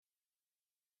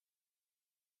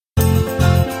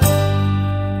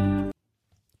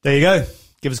There you go.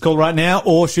 Give us a call right now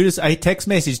or shoot us a text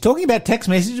message. Talking about text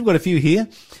messages, we've got a few here.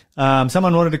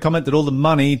 Someone wanted to comment that all the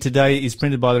money today is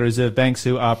printed by the Reserve Banks,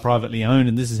 who are privately owned,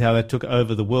 and this is how they took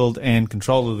over the world and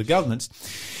control of the governments.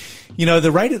 You know,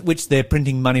 the rate at which they're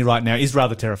printing money right now is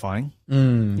rather terrifying.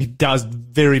 It does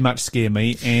very much scare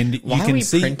me. And Why you can are we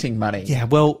see printing money? Yeah,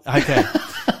 well, okay.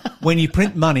 When you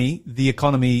print money, the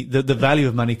economy, the value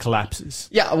of money collapses.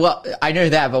 Yeah, well, I know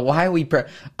that, but why are we?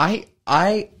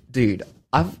 Dude,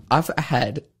 I've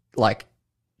had like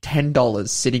 $10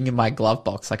 sitting in my glove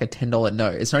box, like a $10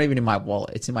 note. It's not even in my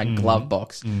wallet; it's in my glove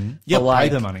box. Yeah,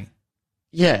 like, paper money.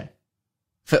 Yeah,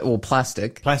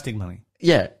 plastic money.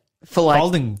 Yeah, for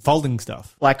like folding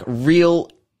stuff, like real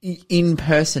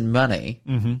in-person money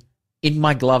in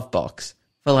my glove box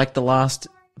for like the last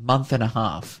month and a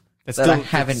half I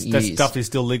haven't used. That stuff is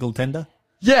still legal tender?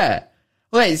 Yeah.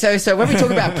 Wait, so when we talk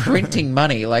about printing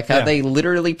money, like, are they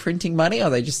literally printing money, or are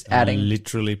they just adding?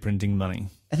 Literally printing money.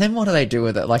 And then what do they do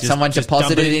with it? Like, someone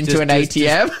deposited it into an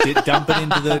ATM?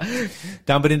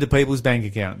 Dump it into people's bank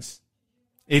accounts.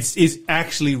 It's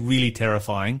actually really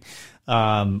terrifying.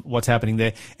 What's happening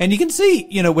there. And you can see,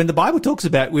 you know, when the Bible talks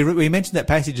about, we mentioned that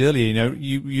passage earlier, you know,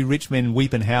 you rich men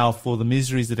weep and howl for the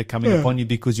miseries that are coming upon you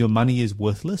because your money is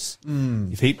worthless.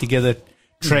 You've heaped together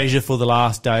treasure for the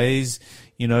last days.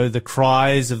 You know, the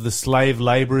cries of the slave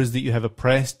laborers that you have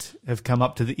oppressed have come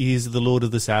up to the ears of the Lord of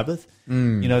the Sabbath.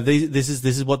 You know, this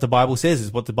is what the Bible says,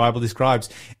 is what the Bible describes.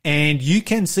 And you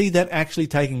can see that actually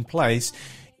taking place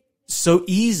so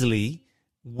easily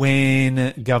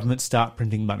when governments start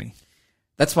printing money.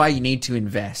 That's why you need to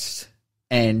invest,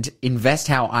 and invest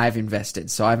how I've invested.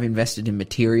 So I've invested in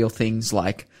material things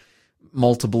like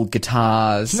multiple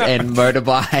guitars and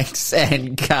motorbikes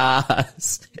and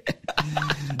cars.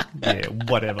 Yeah,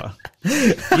 whatever.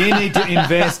 You need to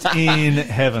invest in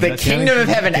heaven. The kingdom of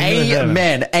heaven.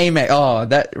 Amen. Amen. Oh,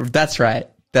 that's right.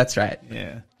 That's right.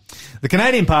 Yeah. The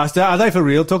Canadian pastor, are they for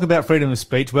real? Talk about freedom of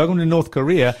speech. Welcome to North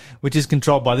Korea, which is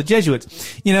controlled by the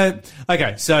Jesuits. You know,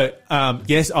 okay, so,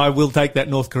 yes, I will take that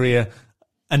North Korea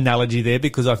analogy there,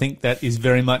 because I think that is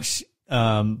very much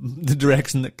the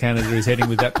direction that Canada is heading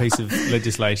with that piece of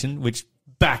legislation, which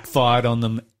backfired on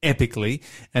them epically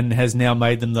and has now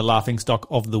made them the laughingstock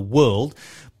of the world.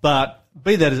 But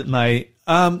be that as it may,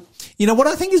 you know, what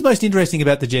I think is most interesting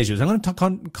about the Jesuits, I'm going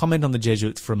to comment on the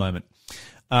Jesuits for a moment.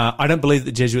 I don't believe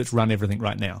that Jesuits run everything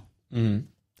right now.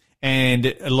 And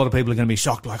a lot of people are going to be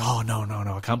shocked, like, oh, no,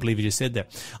 I can't believe you just said that.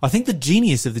 I think the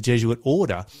genius of the Jesuit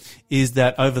order is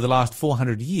that over the last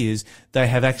 400 years, they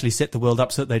have actually set the world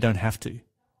up so that they don't have to.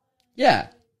 Yeah,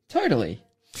 totally.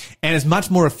 And it's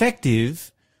much more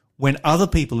effective when other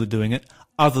people are doing it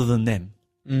other than them.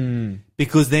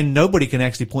 Because then nobody can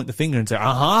actually point the finger and say,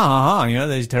 you know,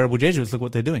 these terrible Jesuits, look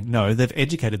what they're doing. No, they've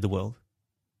educated the world.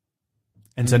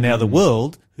 And so now the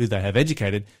world, who they have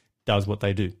educated, does what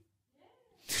they do.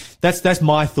 That's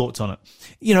my thoughts on it.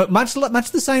 You know, much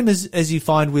the same as you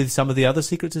find with some of the other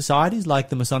secret societies, like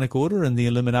the Masonic Order and the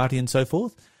Illuminati and so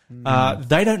forth.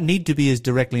 They don't need to be as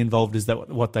directly involved as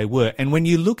what they were. And when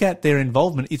you look at their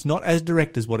involvement, it's not as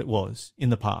direct as what it was in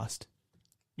the past.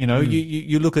 You know,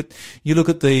 you look at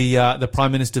the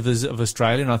Prime Minister of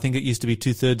Australia, and I think it used to be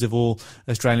 2/3 of all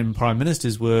Australian Prime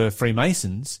Ministers were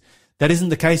Freemasons. That isn't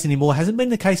the case anymore. Hasn't been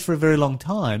the case for a very long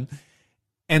time.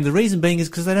 And the reason being is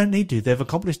because they don't need to. They've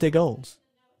accomplished their goals.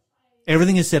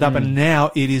 Everything is set up, and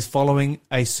now it is following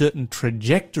a certain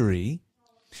trajectory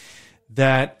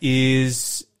that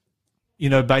is, you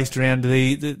know, based around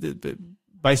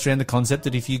the concept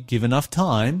that if you give enough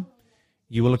time,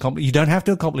 you will accomplish. You don't have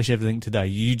to accomplish everything today.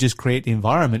 You just create the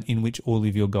environment in which all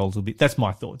of your goals will be. That's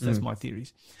my thoughts. That's my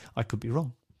theories. I could be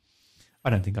wrong. I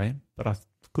don't think I am, but I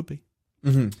could be.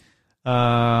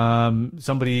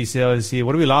 Somebody says here,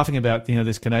 what are we laughing about? You know,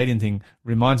 this Canadian thing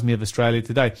reminds me of Australia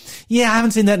today. Yeah, I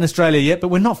haven't seen that in Australia yet, but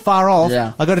we're not far off.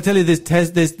 Yeah. I got to tell you,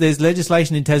 there's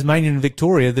legislation in Tasmania and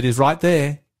Victoria that is right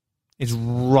there. It's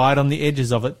right on the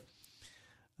edges of it.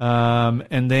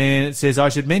 And then it says, I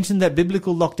should mention that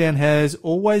biblical lockdown has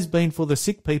always been for the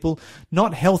sick people,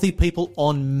 not healthy people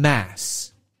en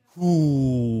masse.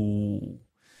 Ooh,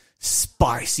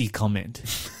 spicy comment.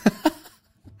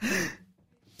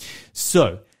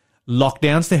 So,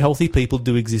 lockdowns for healthy people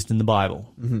do exist in the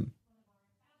Bible.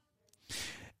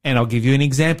 And I'll give you an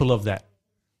example of that.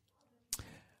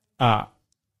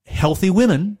 Healthy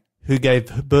women who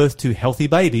gave birth to healthy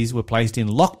babies were placed in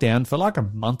lockdown for like a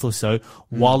month or so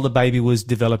while the baby was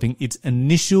developing its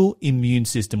initial immune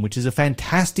system, which is a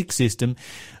fantastic system,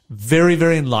 very,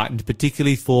 very enlightened,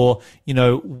 particularly for, you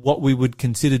know, what we would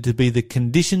consider to be the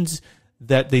conditions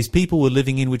that these people were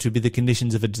living in, which would be the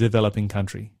conditions of a developing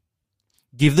country.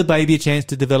 Give the baby a chance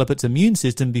to develop its immune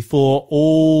system before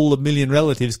all a million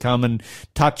relatives come and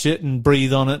touch it and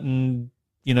breathe on it and,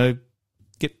 you know,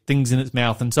 get things in its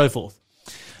mouth and so forth.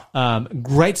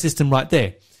 Great system right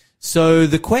there. So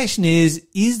the question is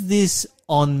this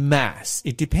en masse?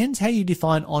 It depends how you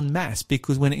define en masse,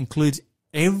 because when it includes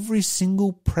every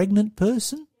single pregnant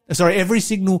person, every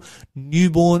single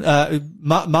newborn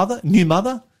new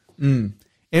mother,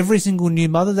 every single new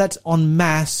mother, that's en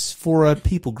masse for a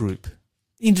people group.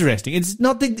 Interesting. It's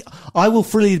not I will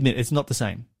freely admit it's not the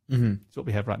same. Mm-hmm. It's what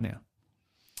we have right now.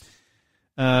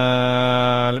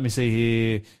 Let me see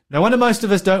here. No wonder most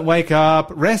of us don't wake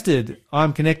up rested.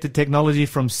 I'm connected technology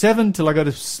from 7 till I go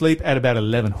to sleep at about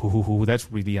 11. Ooh,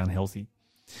 that's really unhealthy.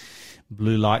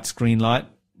 Blue light, screen light.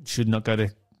 Should not go to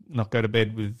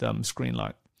bed with screen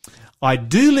light. I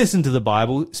do listen to the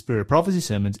Bible, spirit prophecy,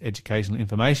 sermons, educational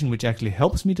information, which actually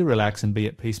helps me to relax and be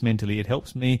at peace mentally. It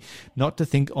helps me not to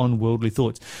think on worldly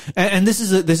thoughts. And this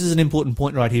is an important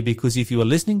point right here, because if you are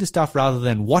listening to stuff rather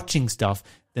than watching stuff,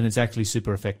 then it's actually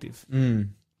super effective.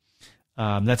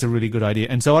 That's a really good idea.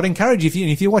 And so I'd encourage you,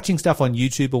 if you're watching stuff on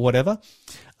YouTube or whatever,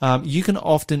 you can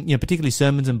often, you know, particularly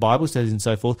sermons and Bible studies and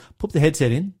so forth, put the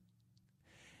headset in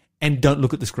and don't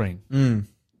look at the screen.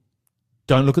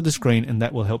 Don't look at the screen, and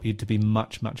that will help you to be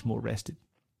much, much more rested.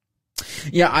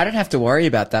 Yeah, I don't have to worry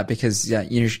about that because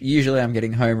usually I'm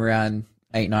getting home around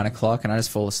 8, 9 o'clock and I just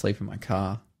fall asleep in my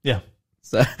car. Yeah.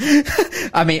 So,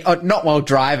 I mean, not while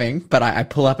driving, but I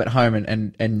pull up at home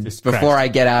and before I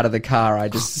get out of the car, I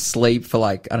just sleep for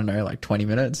like 20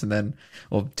 minutes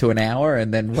or to an hour,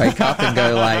 and then wake up and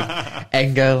go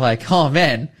like, oh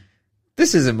man,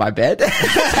 this isn't my bed. Then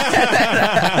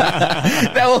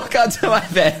walk up to my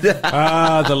bed.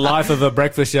 The life of a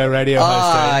breakfast show radio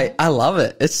host. I love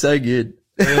it. It's so good.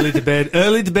 Early to bed,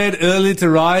 early to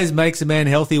rise makes a man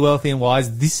healthy, wealthy, and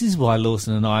wise. This is why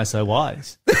Lawson and I are so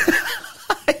wise.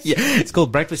 Yeah, it's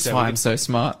called breakfast show. That's why I'm so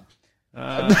smart.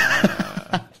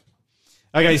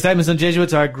 Okay, statements on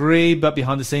Jesuits. I agree, but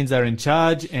behind the scenes they're in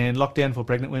charge, and lockdown for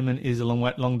pregnant women is a long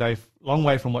way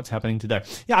from what's happening today.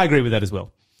 Yeah, I agree with that as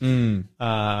well.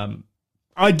 I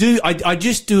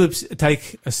just do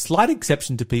take a slight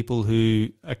exception to people who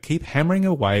keep hammering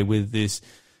away with this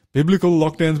biblical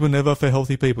lockdowns were never for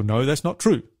healthy people. No, that's not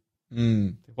true.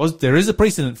 There is a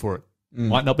precedent for it.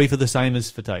 Might not be for the same as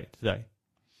for today.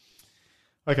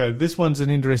 Okay, this one's an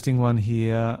interesting one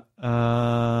here.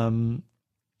 Yeah,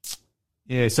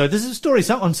 so this is a story.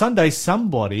 So on Sunday,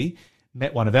 somebody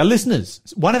met one of our listeners.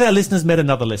 One of our listeners met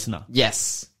another listener.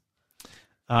 Yes.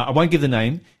 I won't give the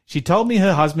name. She told me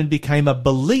her husband became a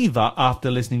believer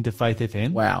after listening to Faith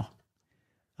FM. Wow.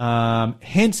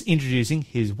 Hence introducing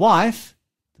his wife,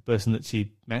 the person that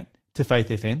she met, to Faith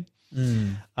FM.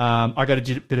 I got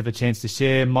a bit of a chance to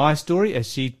share my story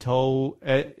as she told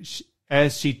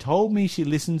me she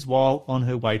listens while on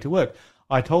her way to work.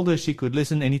 I told her she could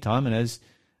listen anytime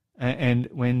and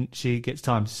when she gets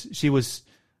time. She was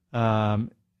excited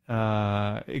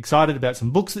about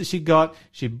some books that she got.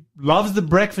 She loves the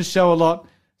breakfast show a lot.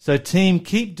 So team,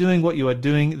 keep doing what you are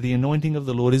doing. The anointing of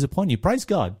the Lord is upon you. Praise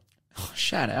God. Oh,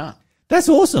 shout out. That's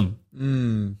awesome.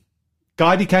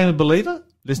 Guy became a believer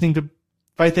listening to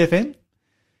Faith FM.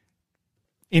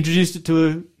 Introduced it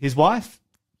to his wife.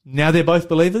 Now they're both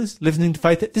believers listening to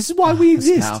Faith. This is why we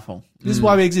exist. That's powerful. This is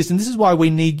why we exist. And this is why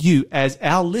we need you as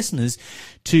our listeners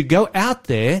to go out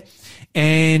there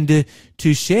and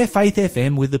to share Faith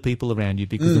FM with the people around you,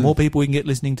 because the more people we can get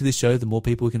listening to this show, the more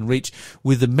people we can reach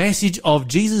with the message of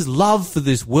Jesus' love for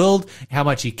this world, how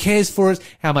much he cares for us,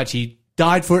 how much he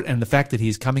died for it, and the fact that he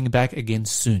is coming back again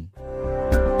soon.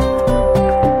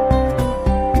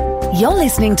 You're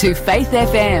listening to Faith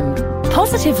FM,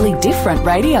 positively different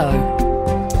radio.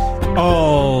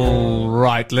 All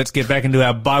right, let's get back into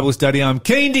our Bible study. I'm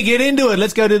keen to get into it.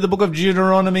 Let's go to the book of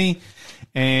Deuteronomy,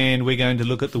 and we're going to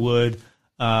look at the word.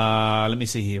 Let me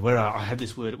see here. I have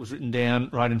this word. It was written down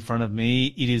right in front of me.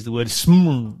 It is the word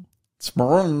smr.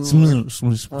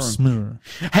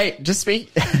 Hey, just we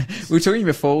were talking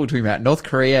about North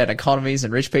Korea and economies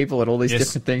and rich people and all these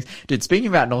different things. Dude, speaking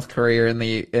about North Korea and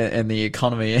the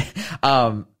economy,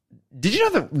 did you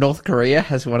know that North Korea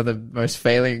has one of the most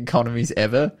failing economies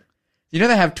ever? You know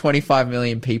they have 25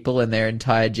 million people and their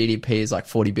entire GDP is like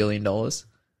 $40 billion?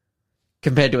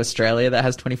 Compared to Australia that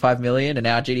has 25 million and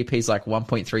our GDP is like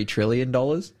 $1.3 trillion.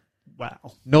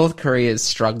 Wow. North Korea is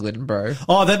struggling, bro.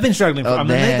 Oh, they've been struggling.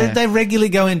 They regularly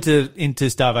go into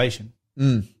starvation.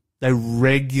 They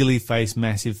regularly face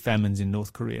massive famines in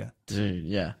North Korea. Dude,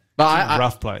 yeah. But it's a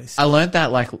rough place. I learned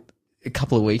that like a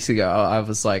couple of weeks ago. I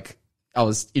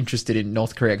was interested in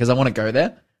North Korea because I want to go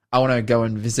there. I want to go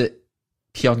and visit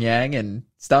Pyongyang and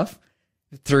stuff.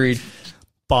 Through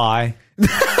Bye.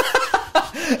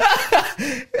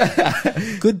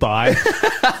 Goodbye.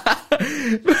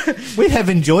 We have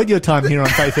enjoyed your time here on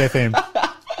Faith FM.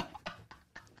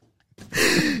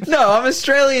 No, I'm an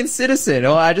Australian citizen.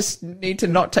 Or I just need to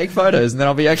not take photos and then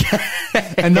I'll be okay.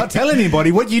 And not tell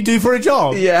anybody what you do for a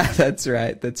job. Yeah, that's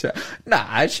right. That's right.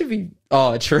 Nah, it should be.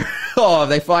 Oh, true. Oh, if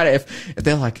they find it. If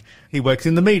they're like, He works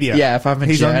in the media. yeah, if I'm a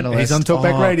journalist. He's on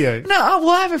Talkback Radio. No, well,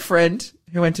 I have a friend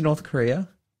who went to North Korea.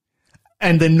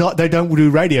 And they don't do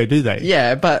radio, do they?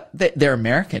 Yeah, but they're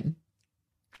American.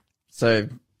 So,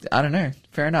 I don't know.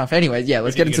 Fair enough. Anyway, yeah,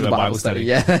 let's get into the Bible study.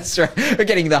 Yeah, that's right. We're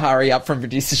getting the hurry up from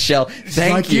producer Shell.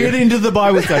 Thank you. Get into the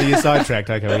Bible study. You're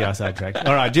sidetracked. Okay, we are sidetracked.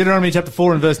 All right, Deuteronomy chapter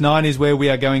 4 and verse 9 is where we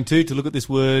are going to look at this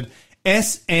word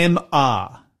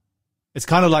SMR. It's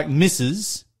kind of like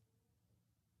Mrs.,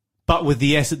 but with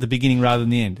the S at the beginning rather than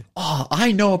the end. Oh,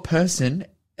 I know a person,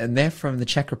 and they're from the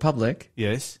Czech Republic,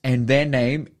 Yes. and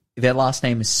their last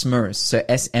name is Smrz, so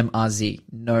S-M-R-Z,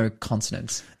 no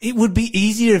consonants. It would be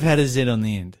easier if it had a Z on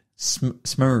the end.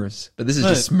 Smrz, but this is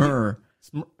just Smr.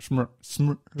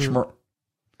 Smr.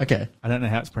 Okay. I don't know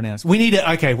how it's pronounced. We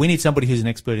need somebody who's an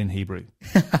expert in Hebrew.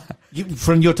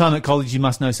 From your time at college, you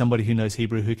must know somebody who knows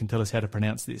Hebrew who can tell us how to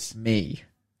pronounce this. Me.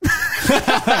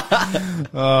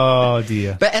 Oh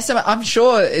dear. But SMR, I'm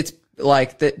sure it's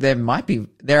like there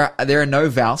are no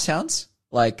vowel sounds,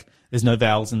 like There's no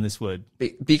vowels in this word.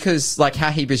 because like how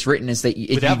Hebrew's written is that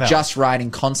you Without vowels. just write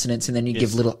in consonants and then you Yes.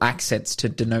 give little accents to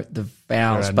denote the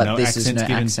vowels, There are but no this is no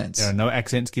given, accents. There are no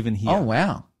accents given here. Oh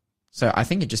wow! So I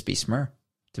think it'd just be smr,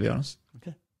 to be honest,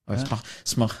 Okay. or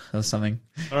smr or something.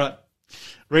 All right.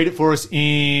 Read it for us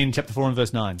in chapter 4 and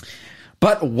verse 9.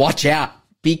 But watch out.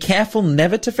 Be careful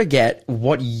never to forget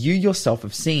what you yourself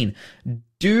have seen.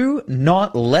 Do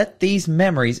not let these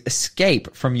memories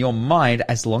escape from your mind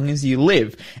as long as you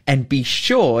live, and be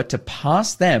sure to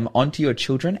pass them on to your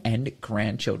children and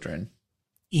grandchildren.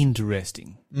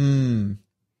 Interesting.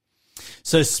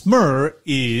 So smr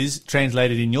is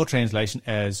translated in your translation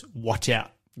as watch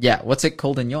out, Yeah, what's it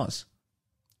called in yours?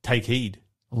 take heed.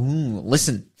 Ooh,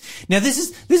 listen. Now, this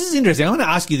is interesting. I want to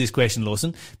ask you this question,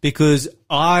 Lawson, because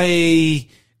I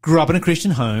grew up in a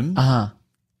Christian home,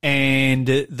 and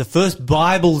the first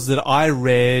Bibles that I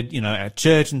read, at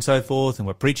church and so forth, and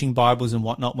we're preaching Bibles and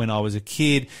whatnot when I was a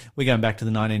kid, we're going back to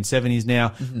the 1970s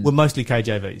now, were mostly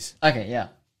KJVs. Okay, yeah.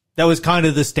 That was kind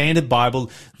of the standard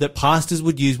Bible that pastors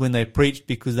would use when they preached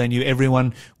because they knew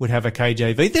everyone would have a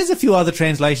KJV. There's a few other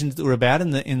translations that were about in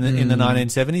the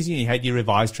 1970s. You had your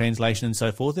Revised Translation and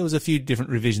so forth. There was a few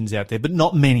different revisions out there, but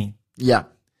not many. Yeah.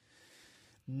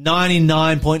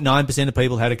 99.9% of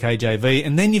people had a KJV,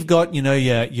 and then you've got your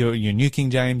New King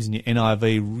James and your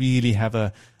NIV really have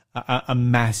a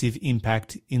massive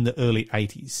impact in the early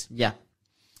 80s. Yeah.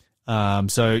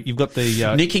 So you've got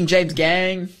the New King James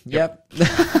gang. Yep.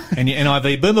 and your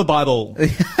NIV Boomer Bible.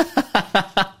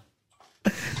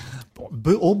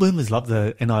 All boomers love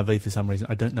the NIV for some reason.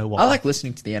 I don't know why. I like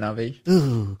listening to the NIV.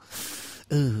 Ooh.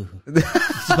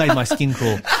 It's made my skin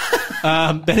crawl.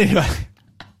 But anyway,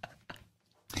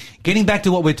 getting back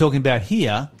to what we're talking about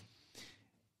here.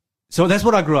 So that's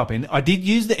what I grew up in. I did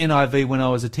use the NIV when I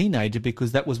was a teenager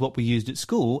because that was what we used at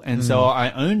school. And so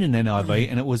I owned an NIV,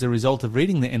 and it was a result of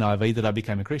reading the NIV that I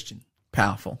became a Christian.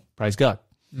 Powerful. Praise God.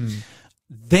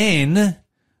 Then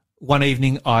one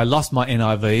evening I lost my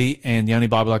NIV, and the only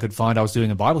Bible I could find, I was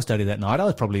doing a Bible study that night. I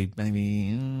was probably maybe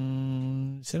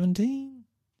 17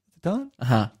 at the time.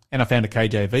 Uh-huh. And I found a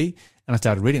KJV, and I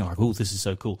started reading. I'm like, oh, this is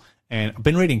so cool. And I've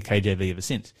been reading KJV ever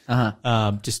since.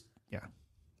 Uh-huh. Just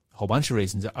a whole bunch of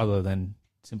reasons other than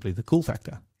simply the cool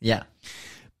factor. Yeah.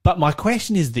 But my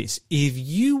question is this. If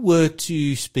you were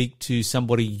to speak to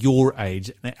somebody your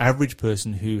age, an average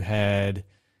person who had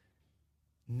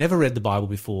never read the Bible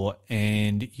before,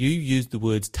 and you used the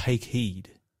words take heed,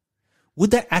 would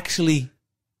that actually...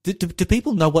 Do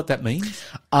people know what that means?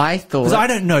 I thought... Because I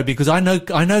don't know, because I know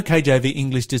KJV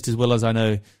English just as well as I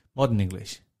know modern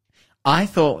English. I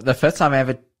thought the first time I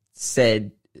ever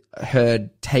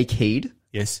heard take heed...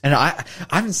 Yes. And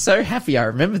I'm so happy I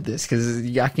remembered this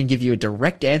because I can give you a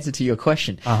direct answer to your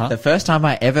question. Uh-huh. The first time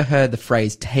I ever heard the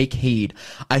phrase take heed,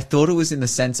 I thought it was in the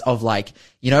sense of like,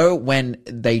 when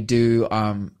they do,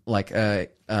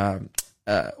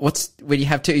 what's when you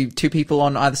have two people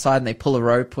on either side and they pull a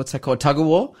rope, what's that called? Tug of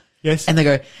war? Yes. And they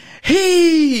go,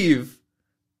 heave!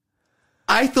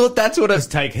 I thought that's what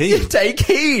Just take heed. Take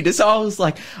heed. So I was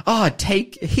like,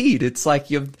 take heed. It's like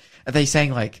are they saying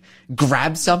like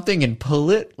grab something and pull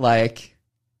it? Like,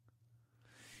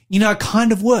 it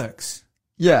kind of works.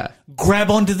 yeah.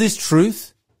 Grab onto this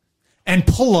truth and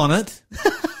pull on it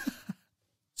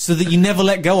so that you never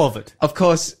let go of it. Of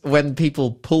course, when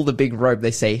people pull the big rope, they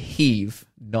say heave,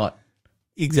 not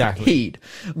Exactly. heed.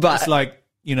 But It's like,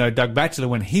 Doug Batchelor,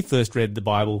 when he first read the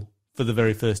Bible for the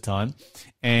very first time,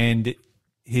 and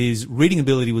his reading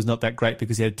ability was not that great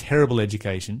because he had a terrible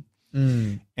education,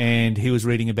 and he was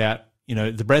reading about,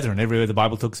 the brethren. Everywhere the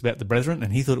Bible talks about the brethren,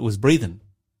 and he thought it was breathing.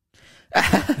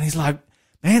 And he's like,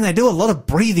 man, they do a lot of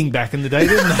breathing back in the day,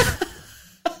 didn't they?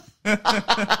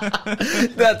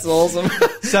 that's awesome.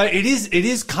 So it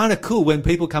is kind of cool when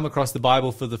people come across the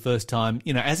Bible for the first time,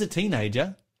 as a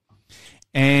teenager,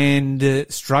 and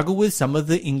struggle with some of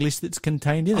the English that's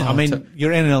contained in it. I mean,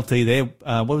 your NLT there,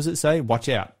 what does it say? Watch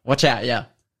out. Watch out, yeah.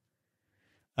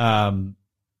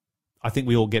 I think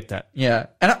we all get that. Yeah,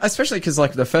 and especially because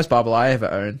the first Bible I ever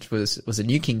owned was a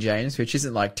New King James, which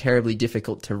isn't terribly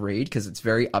difficult to read because it's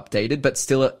very updated, but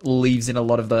still it leaves in a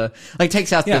lot of the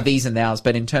takes out the these and thous.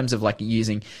 But in terms of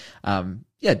using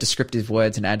descriptive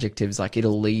words and adjectives,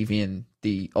 it'll leave in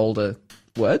the older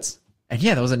words. And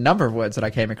there was a number of words that I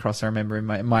came across. I remember in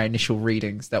my initial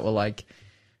readings that were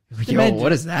what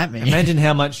does that mean? Imagine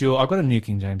how much I've got a New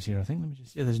King James here, I think.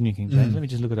 There's a New King James. Let me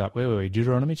just look it up. Where were we?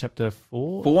 Deuteronomy chapter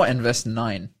 4? 4 and verse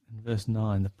 9. And verse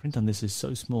 9. The print on this is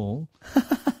so small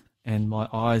and my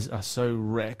eyes are so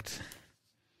wrecked.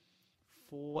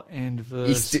 4 and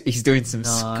verse He's doing some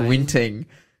 9. squinting.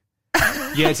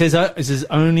 Yeah, it says,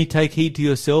 only take heed to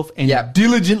yourself and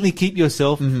diligently keep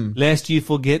yourself, lest you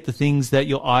forget the things that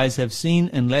your eyes have seen,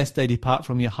 and lest they depart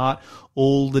from your heart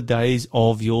all the days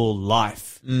of your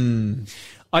life.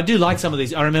 I do like some of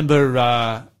these. I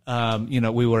remember,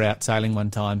 we were out sailing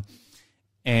one time,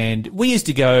 and we used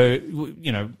to go,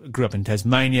 grew up in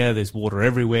Tasmania, there's water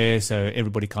everywhere, so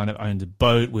everybody kind of owned a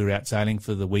boat. We were out sailing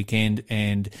for the weekend,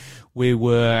 and we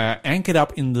were anchored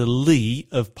up in the lee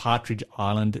of Partridge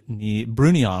Island near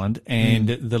Bruny Island, and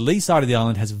the lee side of the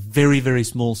island has a very, very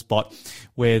small spot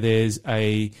where there's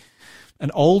an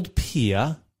old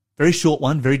pier, very short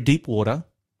one, very deep water,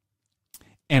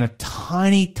 and a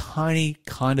tiny, tiny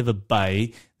kind of a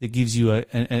bay that gives you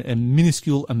a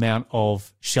minuscule amount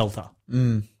of shelter.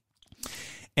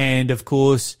 And of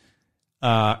course,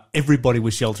 everybody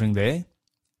was sheltering there,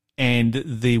 and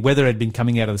the weather had been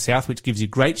coming out of the south, which gives you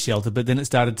great shelter, but then it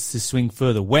started to swing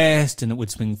further west, and it would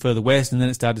swing further west, and then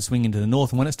it started to swing into the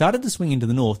north. And when it started to swing into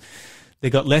the north, they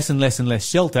got less and less and less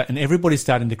shelter, and everybody's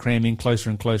starting to cram in closer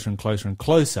and closer and closer and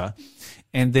closer.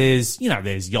 And there's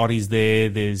yachties there,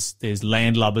 there's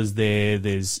landlubbers there,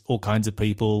 there's all kinds of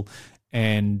people.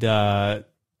 And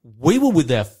we were with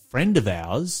a friend of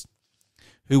ours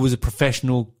who was a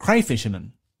professional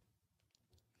crayfisherman.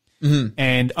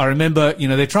 And I remember,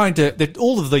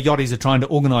 all of the yachties are trying to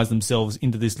organise themselves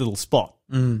into this little spot.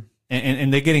 And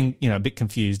they're getting, a bit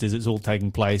confused as it's all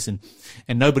taking place, and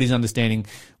nobody's understanding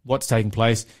what's taking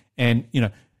place. And,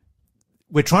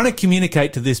 we're trying to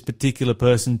communicate to this particular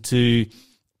person to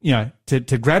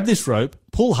grab this rope,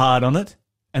 pull hard on it,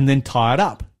 and then tie it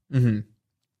up.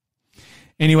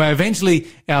 Anyway, eventually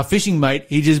our fishing mate,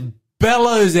 he just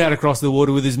bellows out across the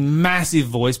water with his massive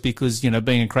voice because, being a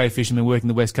crayfisherman working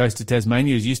the west coast of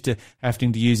Tasmania, he's used to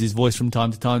having to use his voice from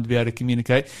time to time to be able to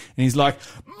communicate. And he's like,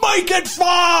 make it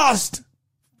fast!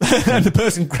 And the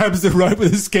person grabs the rope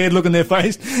with a scared look on their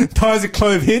face, ties a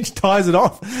clove hitch, ties it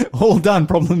off, all done,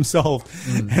 problem solved.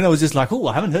 And I was just like,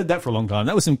 I haven't heard that for a long time.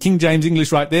 That was some King James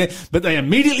English right there, but they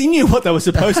immediately knew what they were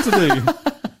supposed to do.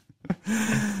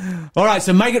 All right,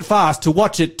 so make it fast, to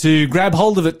watch it, to grab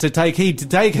hold of it, to take heed, to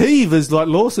take heave, as like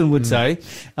Lawson would say.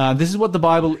 This is what the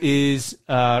Bible is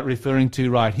referring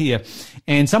to right here.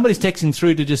 And somebody's texting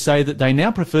through to just say that they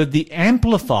now prefer the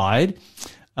Amplified,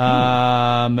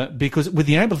 because with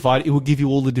the Amplified, it will give you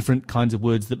all the different kinds of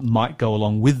words that might go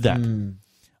along with that.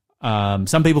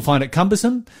 Some people find it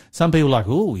cumbersome. Some people are like,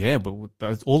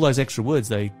 but all those extra words,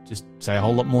 they just say a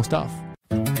whole lot more stuff.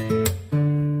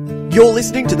 You're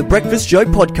listening to the Breakfast Show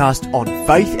podcast on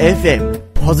Faith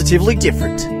FM. Positively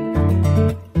different.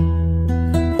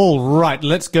 All right,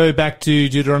 let's go back to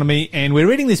Deuteronomy, and we're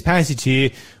reading this passage here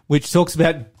which talks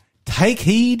about take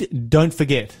heed, don't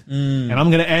forget. And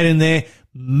I'm going to add in there,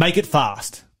 make it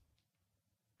fast.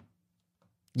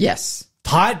 Yes.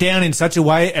 Tie it down in such a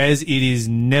way as it is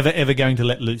never, ever going to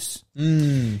let loose.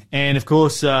 And, of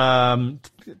course,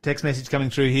 text message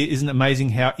coming through here, isn't it amazing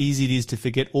how easy it is to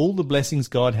forget all the blessings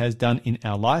God has done in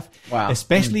our life,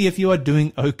 especially if you are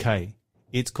doing okay.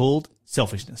 It's called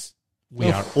selfishness. We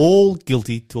are all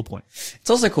guilty to a point. It's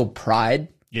also called pride.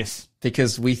 Yes.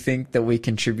 Because we think that we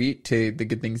contribute to the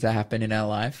good things that happen in our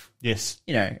life. Yes.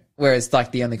 Whereas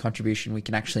the only contribution we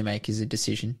can actually make is a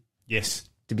decision. Yes.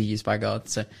 To be used by God.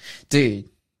 So, dude,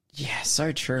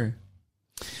 so true.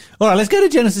 All right, let's go to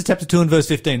Genesis chapter 2 and verse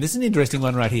 15. This is an interesting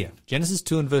one right here. Genesis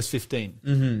 2 and verse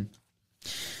 15.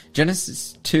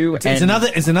 Genesis 2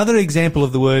 It's another example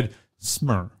of the word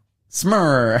smir.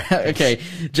 Smir. Okay.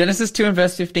 Genesis 2 and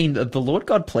verse 15. The Lord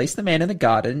God placed the man in the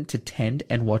garden to tend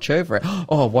and watch over it.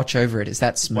 Oh, watch over it. Is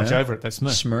that smir? Watch over it. That's smir.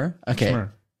 Smir? Okay. Smir.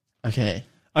 Okay.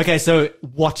 Okay, so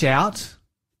watch out,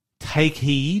 take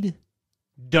heed,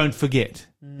 don't forget.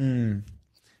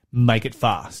 Make it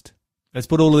fast. Let's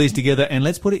put all of these together and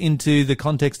let's put it into the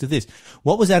context of this.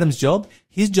 What was Adam's job?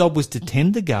 His job was to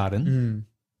tend the garden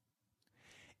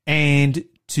and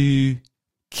to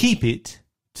keep it,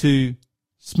 to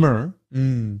smir,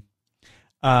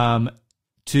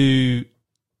 to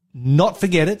not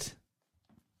forget it,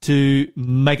 to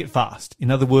make it fast.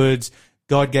 In other words,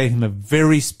 God gave him a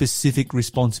very specific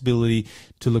responsibility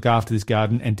to look after this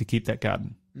garden and to keep that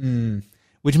garden.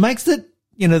 Which makes it,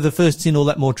 the first sin all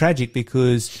that more tragic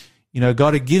because,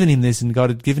 God had given him this and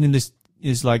God had given him this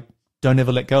is like, don't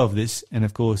ever let go of this. And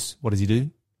of course, what does he do?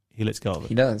 He lets go of it.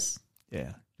 He does.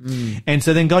 Yeah. And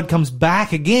so then God comes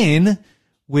back again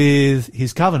with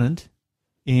his covenant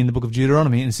in the book of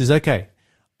Deuteronomy and says, okay,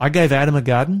 I gave Adam a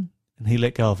garden and he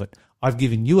let go of it. I've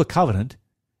given you a covenant.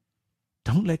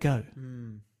 Don't let go.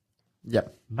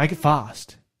 Yep. Make it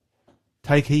fast.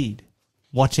 Take heed.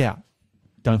 Watch out.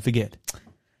 Don't forget.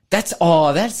 That's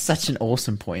such an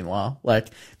awesome point, Lyle.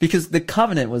 Because the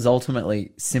covenant was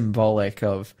ultimately symbolic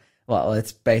of,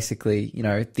 it's basically,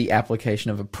 the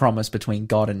application of a promise between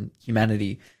God and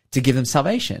humanity to give them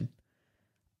salvation.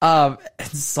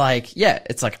 It's like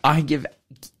I give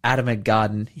Adam a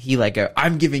garden, he let go.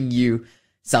 I'm giving you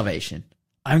salvation.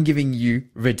 I'm giving you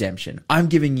redemption. I'm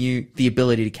giving you the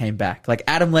ability to come back. Like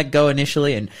Adam let go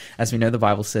initially, and as we know, the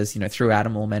Bible says, through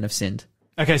Adam all men have sinned.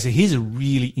 Okay, so here's a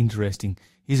really interesting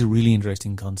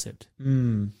concept.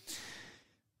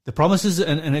 The promises,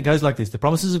 and it goes like this: the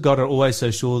promises of God are always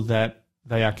so sure that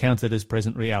they are counted as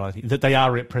present reality, that they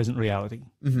are present reality.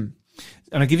 And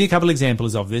I'll give you a couple of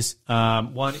examples of this.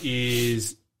 One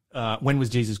is when was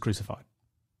Jesus crucified?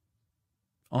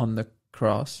 On the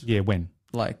cross. Yeah, when?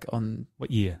 Like on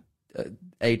what year?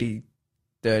 AD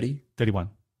 30? 31.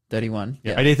 31.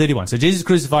 Yeah, AD 31. So Jesus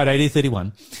crucified AD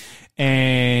 31.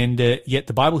 And yet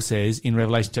the Bible says in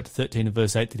Revelation chapter 13 and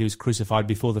verse 8 that he was crucified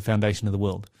before the foundation of the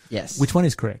world. Yes. Which one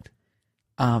is correct?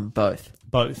 Both.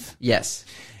 Both. Yes.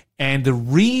 And the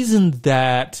reason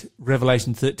that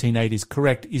Revelation 13:8 is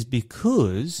correct is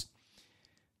because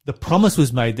the promise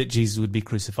was made that Jesus would be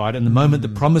crucified, and the moment the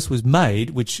promise was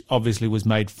made, which obviously was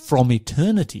made from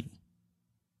eternity,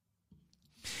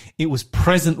 it was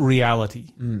present reality.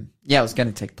 Yeah, it was going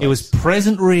to take place. It was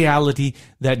present reality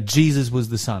that Jesus was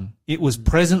the Son. It was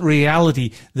present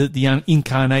reality that the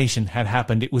incarnation had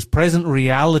happened. It was present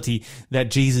reality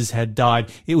that Jesus had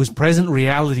died. It was present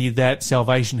reality that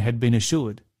salvation had been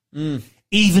assured.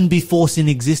 Even before sin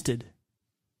existed.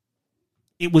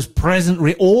 It was present.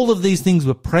 All of these things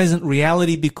were present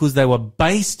reality because they were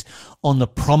based on the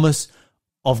promise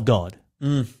of God.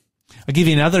 I'll give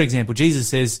you another example. Jesus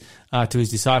says to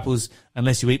his disciples,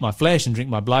 unless you eat my flesh and drink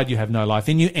my blood, you have no life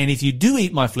in you. And if you do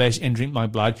eat my flesh and drink my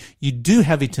blood, you do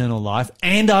have eternal life,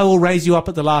 and I will raise you up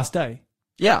at the last day.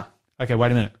 Yeah. Okay,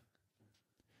 wait a minute.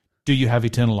 Do you have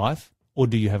eternal life, or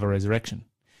do you have a resurrection?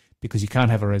 Because you can't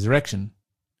have a resurrection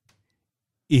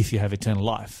if you have eternal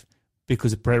life,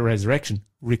 because a resurrection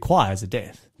requires a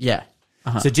death. Yeah.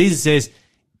 So Jesus says,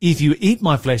 if you eat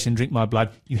my flesh and drink my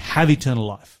blood, you have eternal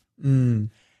life.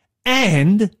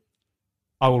 And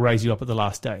I will raise you up at the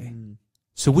last day.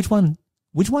 So which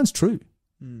one's true?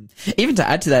 Even to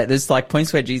add to that, there's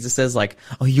points where Jesus says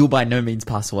you'll by no means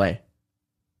pass away.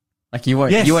 You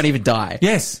won't even die.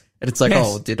 Yes. And it's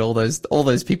did all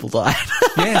those people die?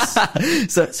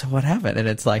 Yes. So what happened? And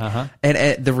it's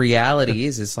and the reality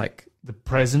is the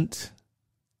present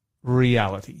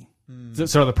reality.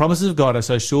 So the promises of God are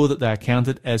so sure that they are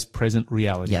counted as present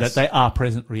reality, that they are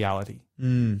present reality.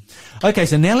 Okay,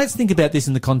 so now let's think about this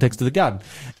in the context of the garden.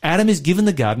 Adam is given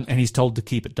the garden and he's told to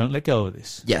keep it. Don't let go of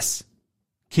this. Yes.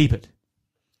 Keep it.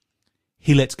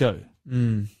 He lets go.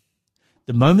 The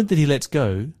moment that he lets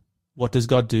go, what does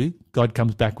God do? God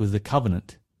comes back with the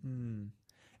covenant.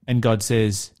 And God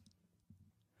says,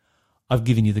 I've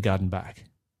given you the garden back.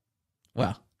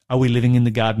 Wow. Are we living in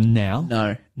the garden now?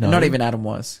 No. Not even Adam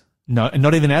was. No, and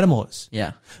not even Adam was.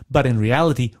 Yeah. But in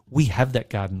reality, we have that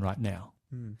garden right now.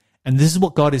 And this is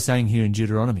what God is saying here in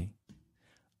Deuteronomy.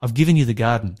 I've given you the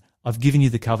garden. I've given you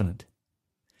the covenant.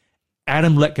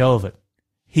 Adam let go of it.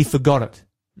 He forgot it.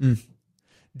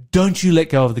 Don't you let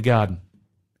go of the garden.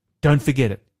 Don't forget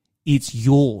it. It's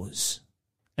yours.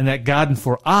 And that garden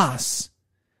for us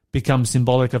becomes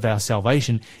symbolic of our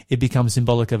salvation. It becomes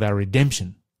symbolic of our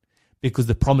redemption. Because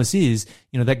the promise is,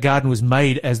 that garden was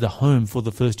made as the home for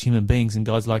the first human beings, and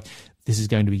God's like, this is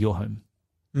going to be your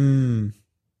home.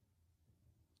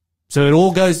 So it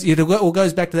all goes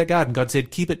back to that garden. God said,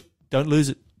 keep it, don't lose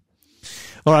it.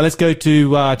 All right, let's go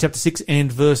to chapter 6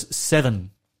 and verse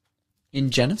 7. In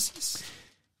Genesis?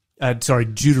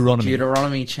 Deuteronomy.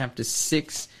 Deuteronomy chapter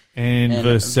 6 and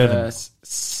verse 7. Verse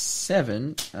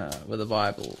 7, where the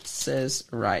Bible says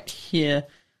right here,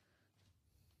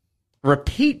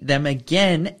 repeat them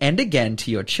again and again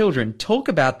to your children. Talk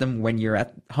about them when you're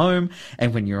at home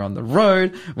and when you're on the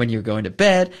road, when you're going to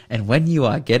bed, and when you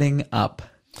are getting up.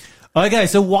 Okay,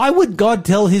 so why would God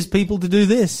tell his people to do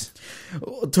this?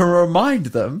 To remind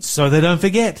them. So they don't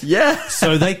forget. Yeah.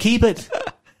 So they keep it.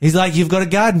 He's like, you've got a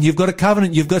garden, you've got a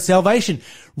covenant, you've got salvation.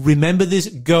 Remember this,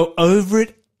 go over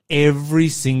it every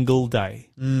single day.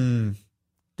 Don't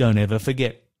ever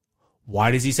forget. Why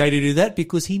does he say to do that?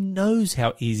 Because he knows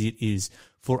how easy it is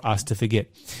for us to forget.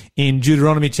 In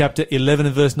Deuteronomy chapter 11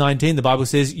 and verse 19, the Bible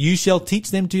says, you shall teach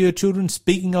them to your children,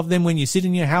 speaking of them when you sit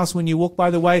in your house, when you walk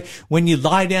by the way, when you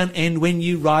lie down, and when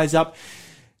you rise up.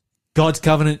 God's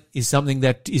covenant is something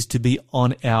that is to be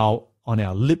on our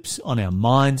lips, on our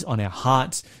minds, on our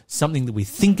hearts, something that we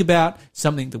think about,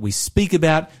 something that we speak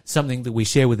about, something that we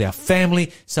share with our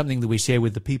family, something that we share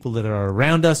with the people that are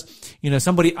around us.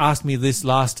 Somebody asked me this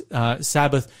last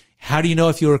Sabbath, how do you know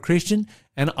if you're a Christian?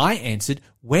 And I answered,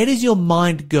 where does your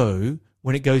mind go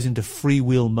when it goes into free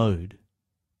will mode?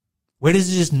 Where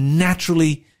does it just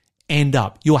naturally end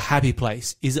up? Your happy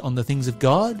place? Is it on the things of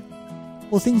God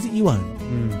or things that you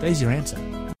own? There's your answer.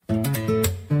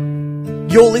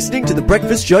 You're listening to the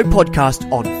Breakfast Show podcast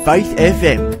on Faith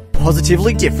FM.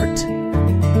 Positively different.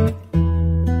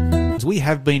 We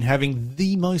have been having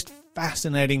the most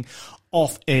fascinating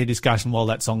off-air discussion while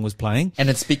that song was playing. And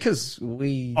it's because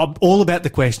all about the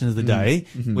question of the day,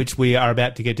 which we are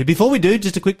about to get to. Before we do,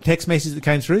 just a quick text message that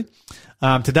came through.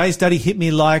 Today's study hit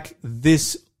me like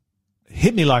this.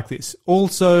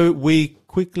 Also, we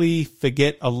quickly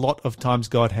forget a lot of times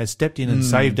God has stepped in and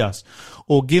saved us,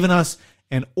 or given us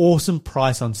an awesome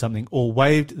price on something, or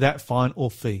waived that fine or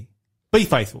fee. Be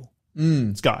faithful.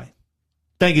 Sky.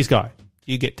 Thank you, Sky.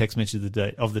 You get text message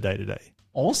of the day today.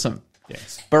 Awesome.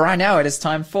 Yes. But right now it is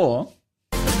time for...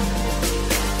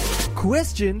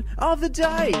 Question of the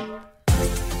day.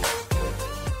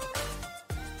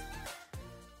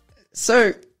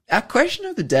 So... our question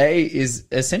of the day is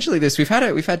essentially this. We've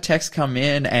had texts come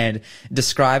in and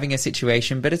describing a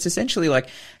situation, but it's essentially like,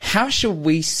 how should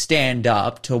we stand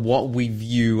up to what we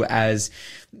view as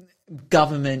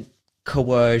government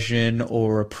coercion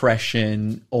or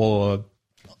oppression or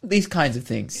these kinds of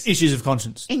things? Issues of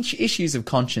conscience. Issues of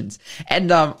conscience.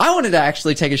 And I wanted to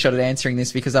actually take a shot at answering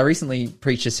this because I recently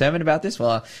preached a sermon about this.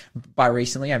 Well, by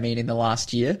recently, I mean in the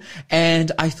last year.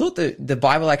 And I thought that the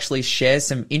Bible actually shares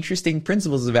some interesting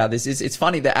principles about this. It's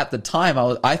funny that at the time,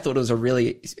 I thought it was a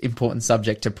really important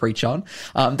subject to preach on.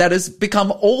 That has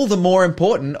become all the more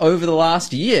important over the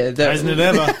last year. Hasn't it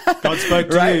ever? God spoke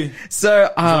to you.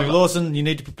 So, like, Lawson, you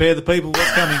need to prepare the people.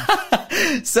 What's coming?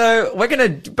 So we're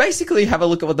going to basically have a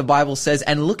look at what the Bible says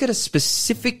and look at a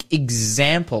specific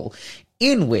example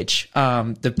in which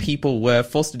the people were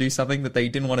forced to do something that they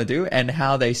didn't want to do and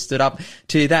how they stood up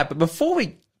to that. But before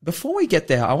we get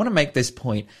there, I want to make this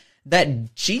point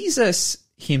that Jesus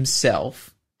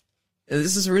himself,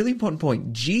 this is a really important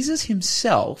point, Jesus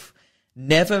himself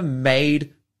never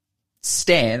made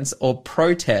stands or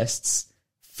protests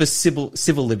for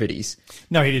civil liberties.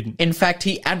 No, he didn't. In fact,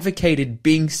 he advocated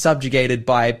being subjugated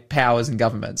by powers and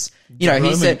governments. He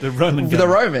said the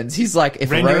Romans. He's like,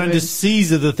 if render unto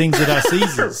Caesar the things that are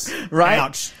Caesar's. Right.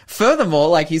 Ouch.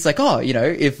 Furthermore, he's like,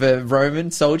 if a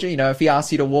Roman soldier, if he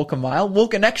asks you to walk a mile,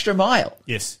 walk an extra mile.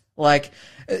 Yes.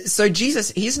 So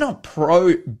Jesus, he's not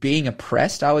pro being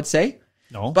oppressed, I would say.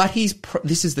 No. But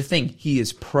this is the thing. He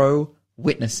is pro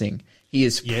witnessing. He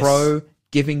is pro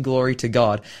giving glory to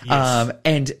God. Yes.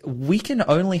 And we can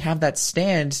only have that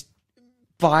stand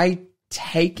by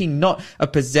taking not a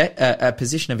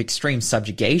position of extreme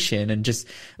subjugation and just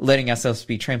letting ourselves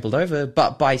be trampled over,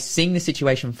 but by seeing the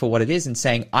situation for what it is and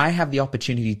saying, I have the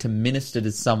opportunity to minister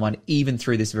to someone even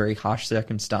through this very harsh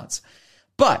circumstance.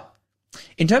 But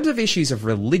in terms of issues of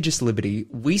religious liberty,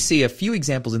 we see a few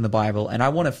examples in the Bible, and I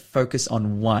want to focus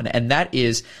on one, and that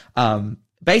is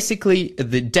basically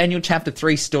the Daniel chapter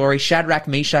 3 story, Shadrach,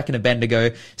 Meshach, and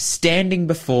Abednego standing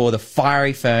before the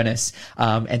fiery furnace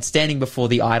and standing before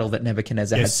the idol that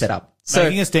Nebuchadnezzar had set up.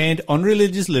 making a stand on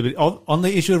religious liberty, on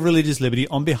the issue of religious liberty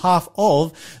on behalf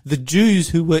of the Jews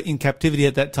who were in captivity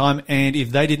at that time, and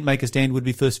if they didn't make a stand, would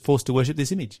be first forced to worship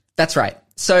this image. That's right.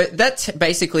 So that's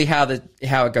basically how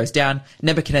it goes down.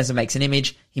 Nebuchadnezzar makes an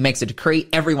image. He makes a decree.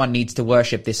 Everyone needs to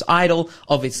worship this idol.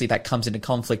 Obviously, that comes into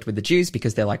conflict with the Jews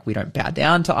because they're like, we don't bow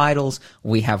down to idols.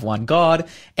 We have one God.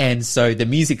 And so the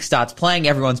music starts playing.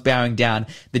 Everyone's bowing down.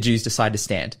 The Jews decide to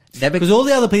stand. Because all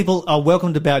the other people are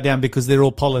welcome to bow down because they're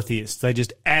all polytheists. They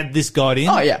just add this God in.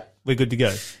 Oh, yeah. We're good to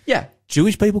go. Yeah.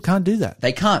 Jewish people can't do that.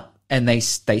 They can't. And they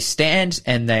stand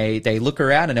and they look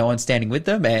around and no one's standing with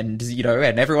them, and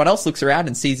and everyone else looks around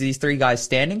and sees these three guys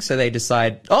standing, so they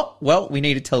decide, oh, well, we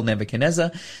need to tell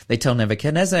Nebuchadnezzar. They tell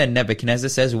Nebuchadnezzar, and Nebuchadnezzar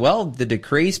says, well, the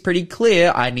decree's pretty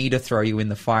clear. I need to throw you in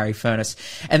the fiery furnace.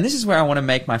 And this is where I want to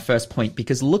make my first point,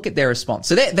 because look at their response.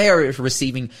 So they are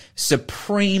receiving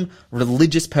supreme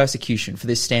religious persecution for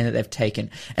this stand that they've taken.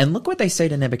 And look what they say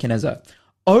to Nebuchadnezzar.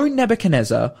 O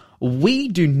Nebuchadnezzar, we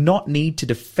do not need to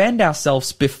defend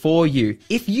ourselves before you.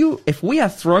 If we are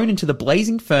thrown into the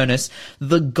blazing furnace,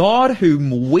 the God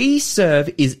whom we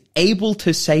serve is able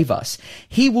to save us.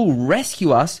 He will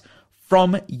rescue us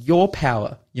from your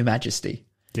power, your majesty.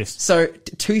 Yes. So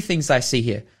two things I see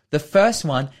here. The first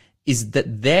one is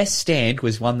that their stand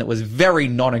was one that was very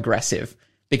non-aggressive,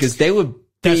 because they were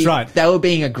That's right. They were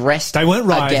being aggressed. They weren't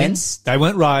rioting. Against. They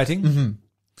weren't rioting. Mm-hmm.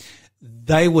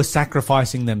 They were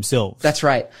sacrificing themselves. That's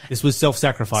right. This was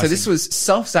self-sacrificing. So this was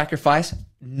self-sacrifice,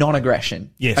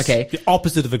 non-aggression. Yes. Okay. The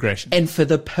opposite of aggression. And for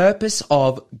the purpose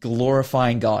of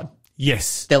glorifying God.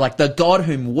 Yes. They're like, the God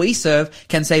whom we serve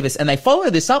can save us. And they follow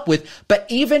this up with, but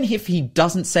even if he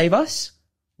doesn't save us,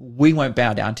 we won't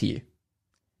bow down to you.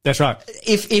 That's right.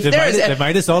 They've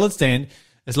made a solid stand.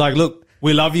 It's like, look,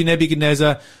 we love you,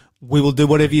 Nebuchadnezzar. We will do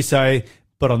whatever you say.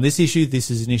 But on this issue,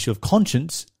 this is an issue of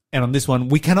conscience. And on this one,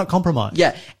 we cannot compromise.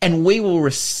 Yeah. And we will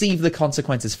receive the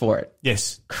consequences for it.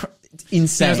 Yes.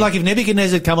 Insane. It's like if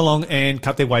Nebuchadnezzar had come along and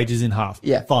cut their wages in half.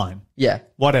 Yeah. Fine. Yeah.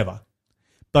 Whatever.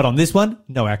 But on this one,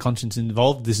 no, our conscience is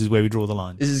involved. This is where we draw the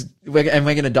line. We're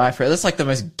going to die for it. That's like the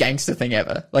most gangster thing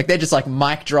ever. Like, they're just like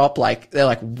mic drop. Like, they're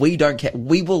like, we don't care.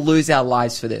 We will lose our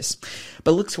lives for this.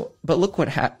 But look what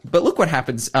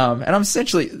happens. And I'm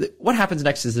essentially, what happens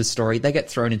next is this story. They get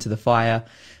thrown into the fire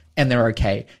and they're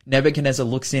okay. Nebuchadnezzar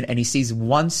looks in and he sees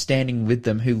one standing with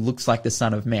them who looks like the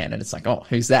Son of Man. And it's like, oh,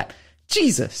 who's that?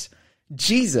 Jesus,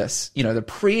 the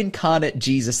pre-incarnate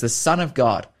Jesus, the Son of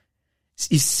God,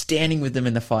 is standing with them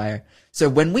in the fire. So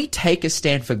when we take a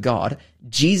stand for God,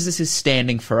 Jesus is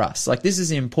standing for us. Like, this is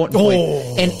an important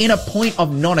point. And in a point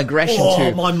of non-aggression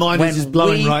too. My mind is just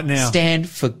blowing right now. Stand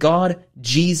for God,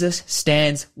 Jesus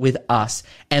stands with us.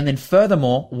 And then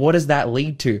furthermore, what does that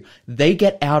lead to? They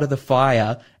get out of the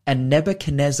fire and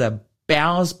Nebuchadnezzar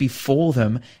bows before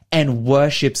them and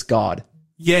worships God.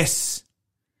 Yes.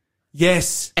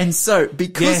 Yes. And so,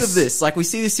 because of this, like, we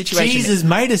see this situation. Jesus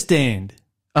made a stand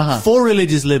for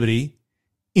religious liberty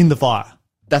in the fire.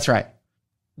 That's right.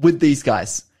 With these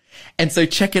guys. And so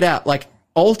check it out. Like,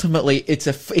 ultimately, it's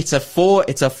a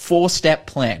 4-step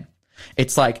plan.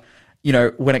 It's like,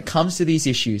 when it comes to these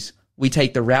issues, we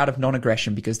take the route of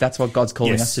non-aggression because that's what God's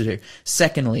calling us to do.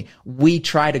 Secondly, we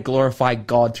try to glorify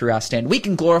God through our stand. We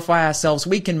can glorify ourselves.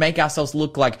 We can make ourselves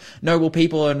look like noble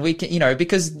people, and we can,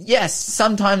 because yes,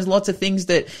 sometimes lots of things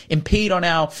that impede on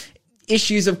our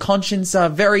issues of conscience are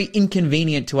very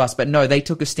inconvenient to us. But no, they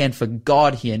took a stand for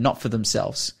God here, not for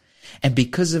themselves. And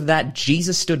because of that,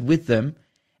 Jesus stood with them,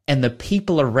 and the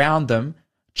people around them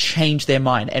changed their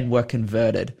mind and were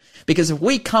converted. Because if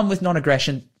we come with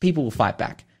non-aggression, people will fight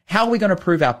back. How are we going to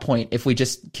prove our point if we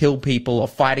just kill people or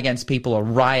fight against people or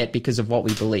riot because of what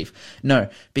we believe? No,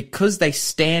 because they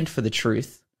stand for the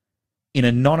truth in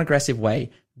a non-aggressive way,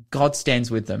 God stands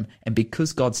with them. And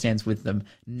because God stands with them,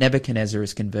 Nebuchadnezzar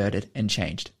is converted and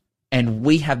changed. And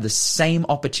we have the same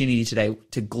opportunity today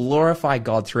to glorify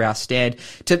God through our stand,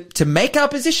 to make our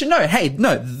position known. Hey,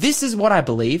 no, this is what I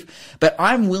believe, but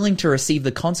I'm willing to receive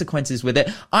the consequences with it.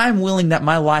 I'm willing that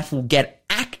my life will get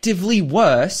actively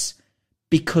worse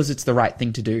because it's the right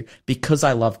thing to do, because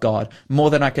I love God more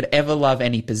than I could ever love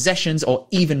any possessions or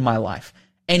even my life,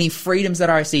 any freedoms that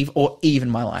I receive or even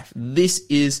my life. This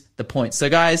is the point. So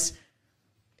guys,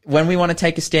 when we want to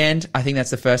take a stand, I think that's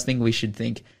the first thing we should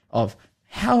think of.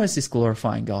 How is this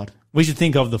glorifying God? We should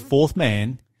think of the fourth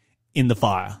man in the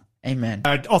fire. Amen.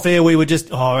 Off air, we were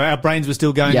just, our brains were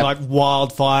still going like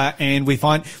wildfire, and we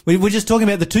were just talking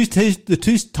about the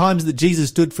two times that Jesus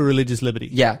stood for religious liberty.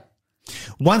 Yeah.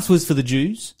 Once was for the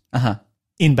Jews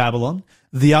in Babylon.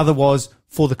 The other was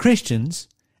for the Christians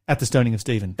at the stoning of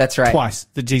Stephen. That's right. Twice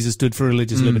that Jesus stood for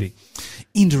religious liberty.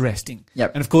 Interesting.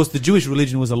 Yep. And of course, the Jewish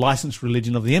religion was a licensed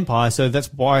religion of the empire, so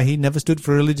that's why he never stood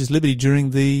for religious liberty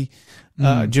during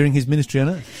his ministry on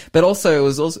earth. But also, it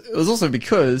was also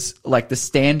because, like, the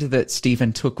stand that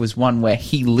Stephen took was one where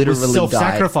he literally Was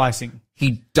self-sacrificing. died.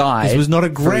 He died. This was not for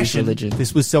his aggression. religion.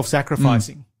 This was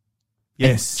self-sacrificing.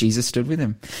 Yes. And Jesus stood with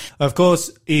him. Of course,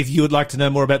 if you would like to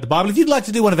know more about the Bible, if you'd like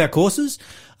to do one of our courses,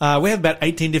 we have about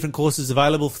 18 different courses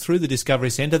available through the Discovery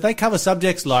Centre. They cover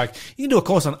subjects like, you can do a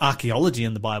course on archaeology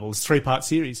in the Bible. It's a 3-part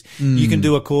series. You can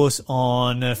do a course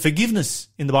on forgiveness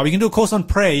in the Bible. You can do a course on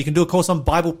prayer. You can do a course on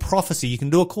Bible prophecy. You can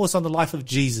do a course on the life of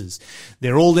Jesus.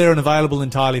 They're all there and available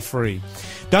entirely free.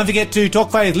 Don't forget to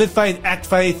talk faith, live faith, act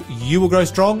faith. You will grow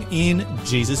strong in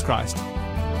Jesus Christ.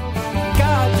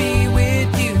 God be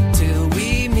with you till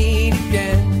we meet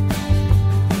again.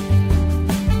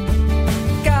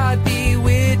 God be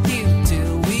with you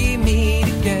till we meet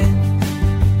again.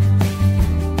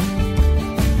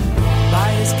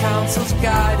 By his counsel's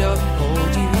guide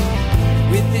uphold you,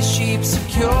 with his sheep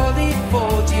securely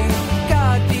fold you.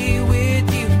 God be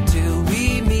with you till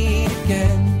we meet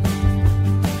again.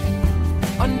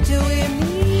 Until we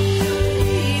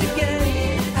meet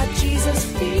again at Jesus'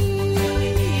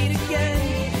 feet again.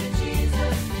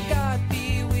 God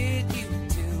be with you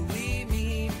till we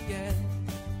meet again.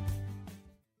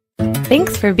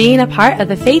 Thanks for being a part of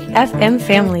the Faith FM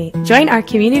family. Join our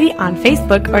community on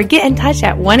Facebook or get in touch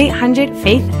at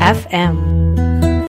 1-800-FAITH-FM.